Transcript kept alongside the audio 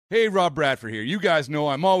Hey, Rob Bradford here. You guys know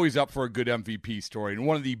I'm always up for a good MVP story, and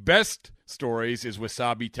one of the best stories is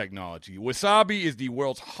Wasabi Technology. Wasabi is the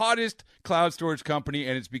world's hottest cloud storage company,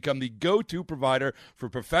 and it's become the go-to provider for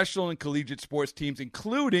professional and collegiate sports teams,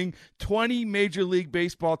 including 20 Major League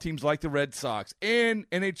Baseball teams like the Red Sox and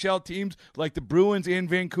NHL teams like the Bruins and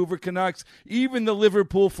Vancouver Canucks. Even the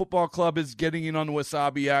Liverpool Football Club is getting in on the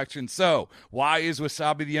Wasabi action. So, why is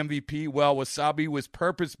Wasabi the MVP? Well, Wasabi was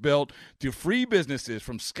purpose-built to free businesses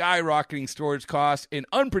from skyrocketing storage costs and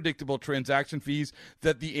unpredictable transaction fees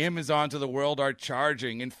that the Amazons of the world are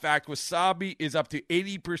charging. In fact, Wasabi is up to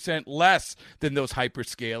 80% less than those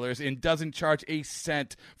hyperscalers and doesn't charge a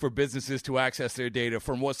cent for businesses to access their data.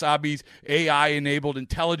 From Wasabi's AI-enabled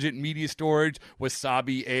intelligent media storage,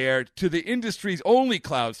 Wasabi Air, to the industry's only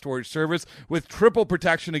cloud storage service with triple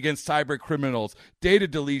protection against cyber criminals, data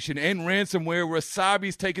deletion, and ransomware,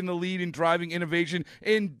 Wasabi's taken the lead in driving innovation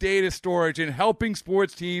in data storage and helping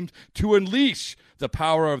sports teams to unleash the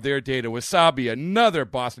power of their data. Wasabi, another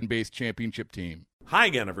Boston-based championship team. Hi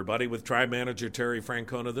again, everybody. With Tribe Manager Terry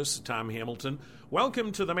Francona, this is Tom Hamilton.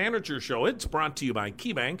 Welcome to the Manager Show. It's brought to you by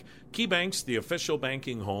KeyBank. KeyBank's the official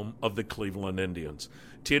banking home of the Cleveland Indians.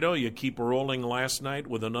 Tito, you keep rolling last night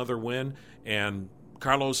with another win, and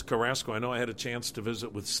Carlos Carrasco, I know I had a chance to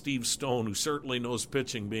visit with Steve Stone, who certainly knows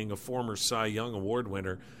pitching, being a former Cy Young Award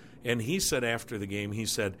winner, and he said after the game, he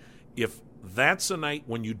said, if that's a night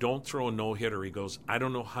when you don't throw a no-hitter, he goes, I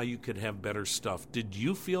don't know how you could have better stuff. Did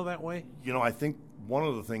you feel that way? You know, I think one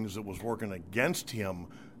of the things that was working against him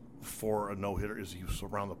for a no-hitter is he was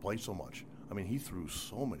around the plate so much. I mean, he threw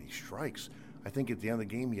so many strikes. I think at the end of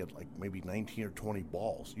the game he had like maybe 19 or 20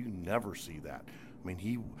 balls. You never see that. I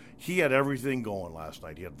mean, he had everything going last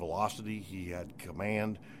night. He had velocity, he had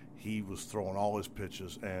command, he was throwing all his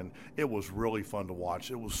pitches, and it was really fun to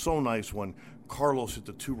watch. It was so nice when Carlos hit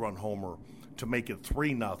the two-run homer to make it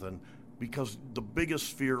 3-0, because the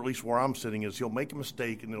biggest fear, at least where I'm sitting, is he'll make a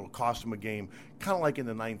mistake and it'll cost him a game, kind of like in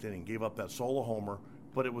the ninth inning. Gave up that solo homer,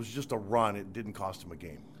 but it was just a run. It didn't cost him a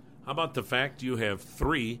game. How about the fact you have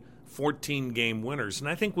 3 14-game winners? And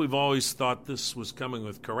I think we've always thought this was coming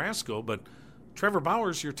with Carrasco, but Trevor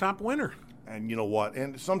Bauer's your top winner. And you know what?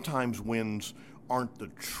 And sometimes wins aren't the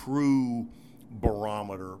true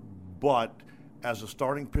barometer, but as a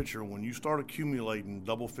starting pitcher, when you start accumulating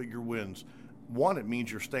double-figure wins, one, it means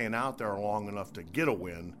you're staying out there long enough to get a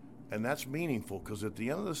win, and that's meaningful because at the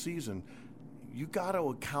end of the season, you got to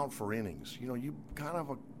account for innings. You know, you kind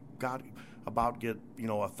of got about get, you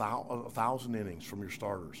know, 1,000 innings from your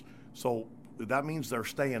starters. So that means they're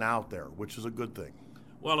staying out there, which is a good thing.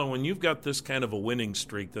 Well, and when you've got this kind of a winning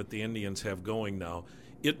streak that the Indians have going now,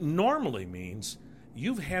 it normally means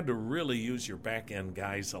you've had to really use your back-end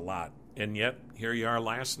guys a lot. And yet, here you are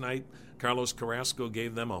last night, Carlos Carrasco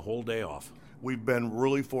gave them a whole day off. We've been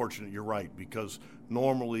really fortunate, you're right, because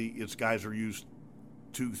normally it's guys are used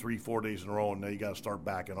 2, 3, 4 days in a row, and now you got to start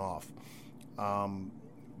backing off.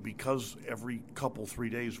 Because every couple,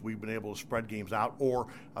 3 days we've been able to spread games out, or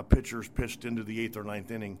a pitcher's pitched into the 8th or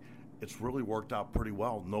 9th inning, it's really worked out pretty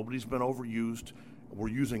well. Nobody's been overused. We're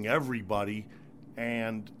using everybody,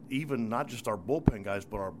 and even not just our bullpen guys,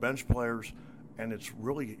 but our bench players, and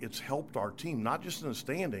it's helped our team, not just in the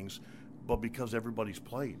standings, but because everybody's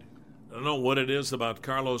played. I don't know what it is about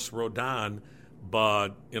Carlos Rodon, but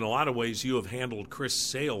in a lot of ways you have handled Chris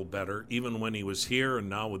Sale better, even when he was here and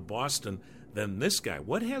now with Boston, than this guy.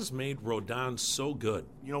 What has made Rodon so good?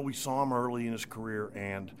 You know, we saw him early in his career,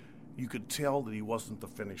 and you could tell that he wasn't the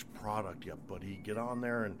finished product yet, but he'd get on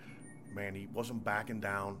there and, man, he wasn't backing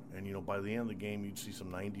down. And, you know, by the end of the game, you'd see some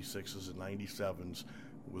 96s and 97s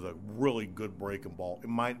with a really good breaking ball. It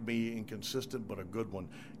might be inconsistent, but a good one.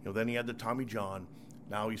 You know, then he had the Tommy John.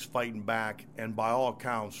 Now he's fighting back, and by all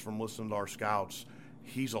accounts, from listening to our scouts,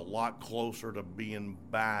 he's a lot closer to being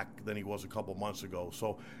back than he was a couple months ago.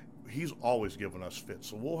 So he's always given us fits.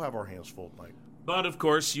 So we'll have our hands full tonight. But, of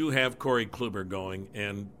course, you have Corey Kluber going.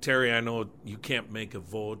 And, Terry, I know you can't make a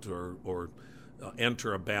vote or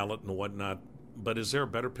enter a ballot and whatnot, but is there a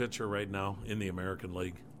better pitcher right now in the American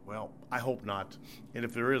League? Well, I hope not. And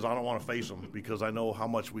if there is, I don't want to face him because I know how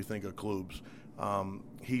much we think of Klubs.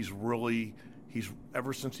 He's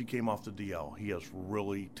ever since he came off the DL, he has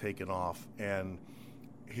really taken off, and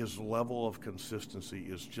his level of consistency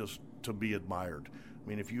is just to be admired. I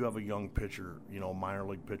mean, if you have a young pitcher, you know, minor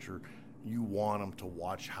league pitcher, you want him to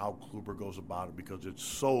watch how Kluber goes about it because it's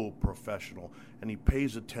so professional, and he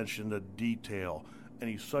pays attention to detail, and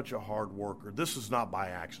he's such a hard worker. This is not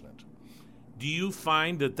by accident. Do you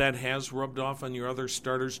find that has rubbed off on your other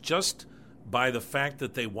starters just by the fact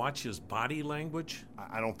that they watch his body language?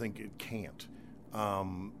 I don't think it can't.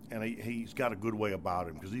 And he's got a good way about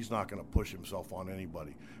him because he's not going to push himself on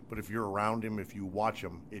anybody. But if you're around him, if you watch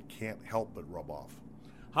him, it can't help but rub off.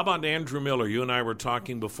 How about Andrew Miller? You and I were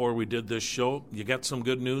talking before we did this show. You got some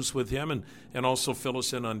good news with him, and also fill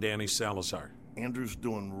us in on Danny Salazar. Andrew's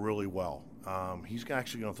doing really well. He's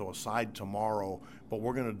actually going to throw a side tomorrow, but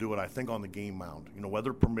we're going to do it, I think, on the game mound.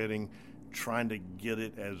 Weather permitting, trying to get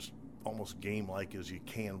it as almost game-like as you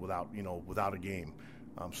can without a game.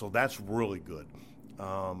 So that's really good.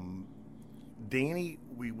 Danny,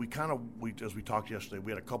 we as we talked yesterday,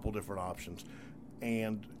 we had a couple different options,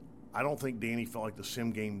 and I don't think Danny felt like the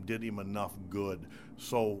sim game did him enough good.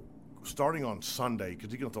 So starting on Sunday,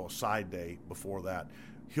 because he's going to throw a side day before that,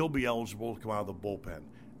 he'll be eligible to come out of the bullpen.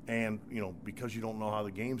 And, because you don't know how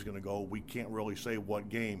the game's going to go, we can't really say what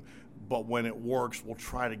game. But when it works, we'll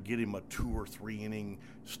try to get him a 2 or 3 inning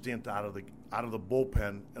stint out of the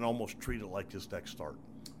bullpen and almost treat it like his next start.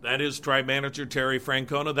 That is Tribe Manager Terry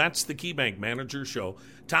Francona. That's the KeyBank Manager Show.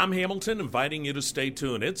 Tom Hamilton inviting you to stay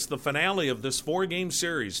tuned. It's the finale of this 4-game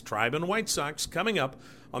series, Tribe and White Sox, coming up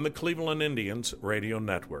on the Cleveland Indians Radio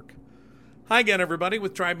Network. Hi again, everybody,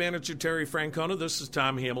 with Tribe Manager Terry Francona. This is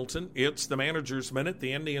Tom Hamilton. It's the Manager's Minute.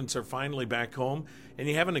 The Indians are finally back home, and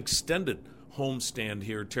you have an extended homestand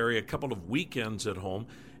here, Terry, a couple of weekends at home.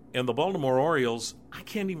 And the Baltimore Orioles, I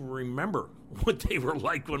can't even remember what they were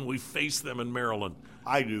like when we faced them in Maryland.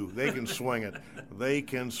 I do. They can swing it. They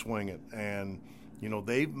can swing it. And,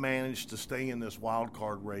 they've managed to stay in this wild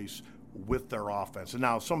card race with their offense. And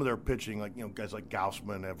now some of their pitching, like, guys like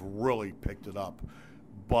Gausman have really picked it up.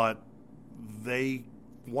 But they,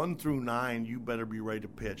 1 through 9, you better be ready to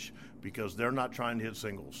pitch because they're not trying to hit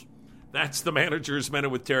singles. That's the Manager's Minute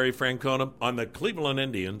with Terry Francona on the Cleveland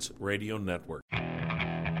Indians Radio Network.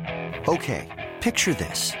 Okay, picture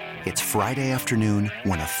this. It's Friday afternoon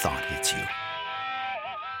when a thought hits you.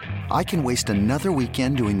 I can waste another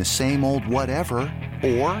weekend doing the same old whatever,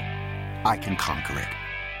 or I can conquer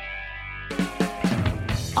it.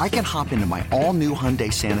 I can hop into my all-new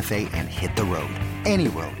Hyundai Santa Fe and hit the road. Any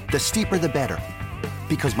road. The steeper, the better.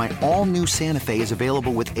 Because my all-new Santa Fe is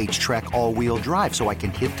available with H-Track all-wheel drive, so I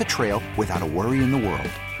can hit the trail without a worry in the world.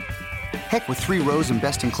 Heck, with 3 rows and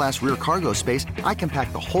best-in-class rear cargo space, I can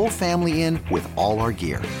pack the whole family in with all our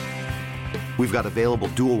gear. We've got available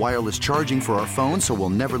dual wireless charging for our phones, so we'll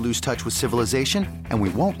never lose touch with civilization, and we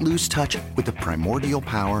won't lose touch with the primordial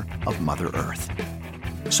power of Mother Earth.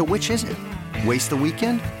 So which is it? Waste the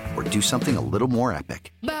weekend or do something a little more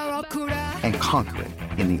epic? And conquer it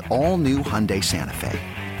in the all-new Hyundai Santa Fe.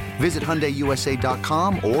 Visit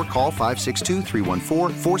HyundaiUSA.com or call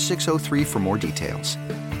 562-314-4603 for more details.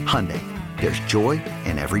 Hyundai, there's joy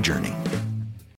in every journey.